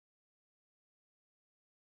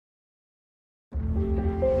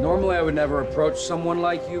Normally, I would never approach someone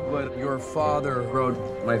like you, but your father wrote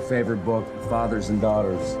my favorite book, Fathers and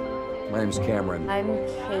Daughters. My name's Cameron. I'm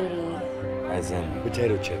Katie. As in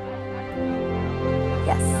potato chip.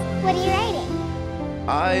 Yes. What are you writing?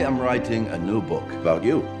 I am writing a new book about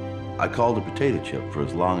you. I called it Potato Chip for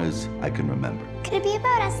as long as I can remember. Could it be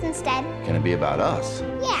about us instead? Can it be about us?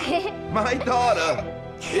 Yeah. My daughter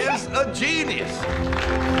is a genius.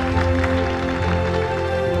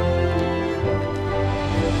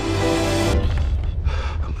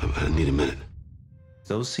 I need a minute.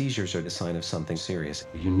 Those seizures are the sign of something serious.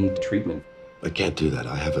 You need treatment. I can't do that.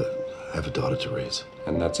 I have a daughter to raise.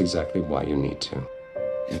 And that's exactly why you need to.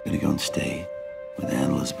 You're gonna go and stay with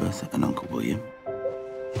Aunt Elizabeth and Uncle William.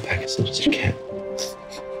 Back as soon as you can.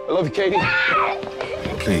 I love you, Katie.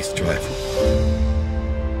 Please drive.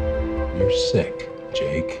 You're sick,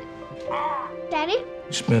 Jake. Daddy?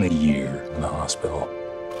 You spent a year in the hospital.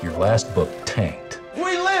 Your last book tanked.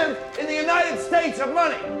 We live in the United States of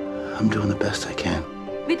money. I'm doing the best I can.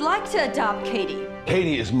 We'd like to adopt Katie.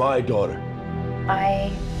 Katie is my daughter.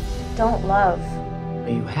 I don't love.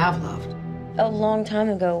 But you have loved. A long time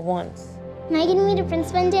ago, once. Am I gonna meet a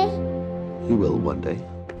prince one day? You will one day.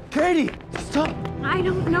 Katie, stop. I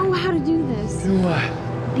don't know how to do this. Do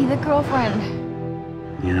what? Be the girlfriend.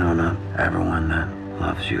 You know, not everyone that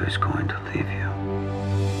loves you is going to leave you.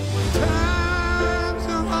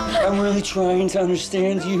 I'm really trying to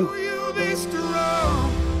understand you.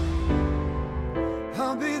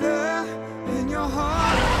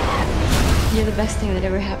 You're the best thing that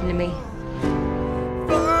ever happened to me.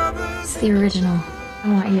 It's the original. I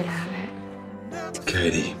want you to have it.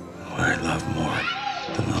 Katie, who I love more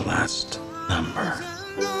than the last number.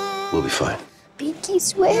 We'll be fine. Pinky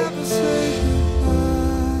swear.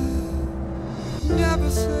 Never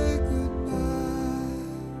say